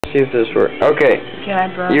see if this works. Okay, Can I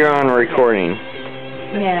borrow? you're on recording.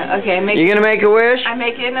 Yeah, okay. You gonna make a wish? I'm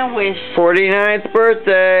making a wish 49th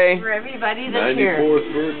birthday. for everybody that's here.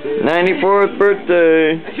 94th birthday. 94th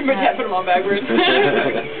birthday. I should put them on backwards.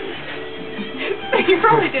 You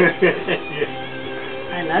probably did.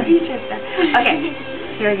 I love you, Trista. Okay,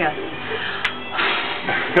 here we go.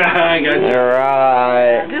 I got you.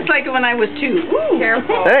 Alright. Just like when I was 2. Ooh.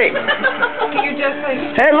 Careful. Hey! You just like...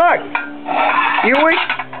 Hey, look!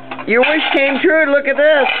 Your wish came true. Look at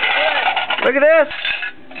this. Look at this.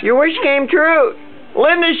 Your wish came true.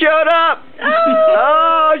 Linda showed up.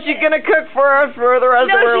 Oh, she's gonna cook for us for the rest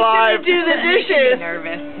of her life. No, she's gonna do the dishes.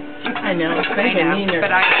 Nervous. I know. It's I making know, me nervous.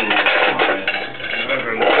 but I...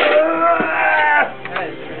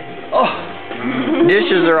 Oh.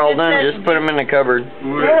 Dishes are all done. Just put them in the cupboard.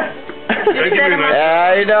 That could be nice.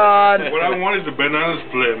 Yeah, you know. What I want is a banana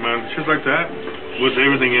split, man. Shit like that. With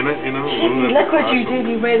everything in it, you know. Look what you did.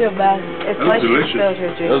 You made a mess. It's That like was you delicious. spilled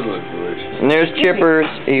your drink. Those look delicious. And there's Chippers.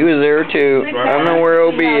 He was there too. I don't know where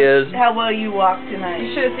OB is. How well you walked tonight.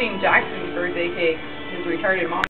 You should have seen Jackson's birthday cake. His retarded mom.